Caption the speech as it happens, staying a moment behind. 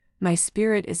My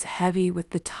spirit is heavy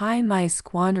with the time I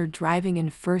squandered driving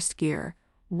in first gear,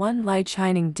 one light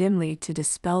shining dimly to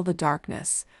dispel the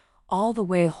darkness, all the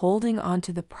way holding on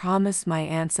to the promise my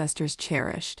ancestors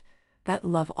cherished, that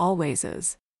love always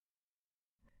is.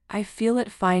 I feel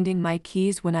it finding my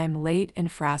keys when I'm late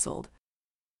and frazzled.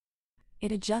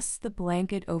 It adjusts the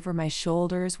blanket over my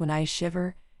shoulders when I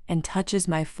shiver, and touches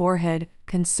my forehead,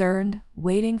 concerned,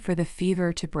 waiting for the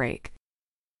fever to break.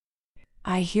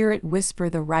 I hear it whisper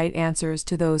the right answers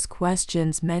to those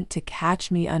questions meant to catch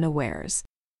me unawares.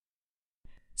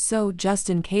 So, just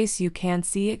in case you can't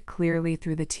see it clearly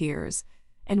through the tears,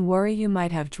 and worry you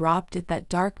might have dropped it that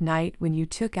dark night when you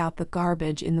took out the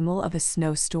garbage in the middle of a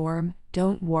snowstorm,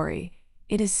 don't worry,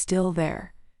 it is still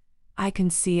there. I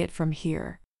can see it from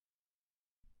here.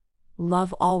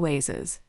 Love always is.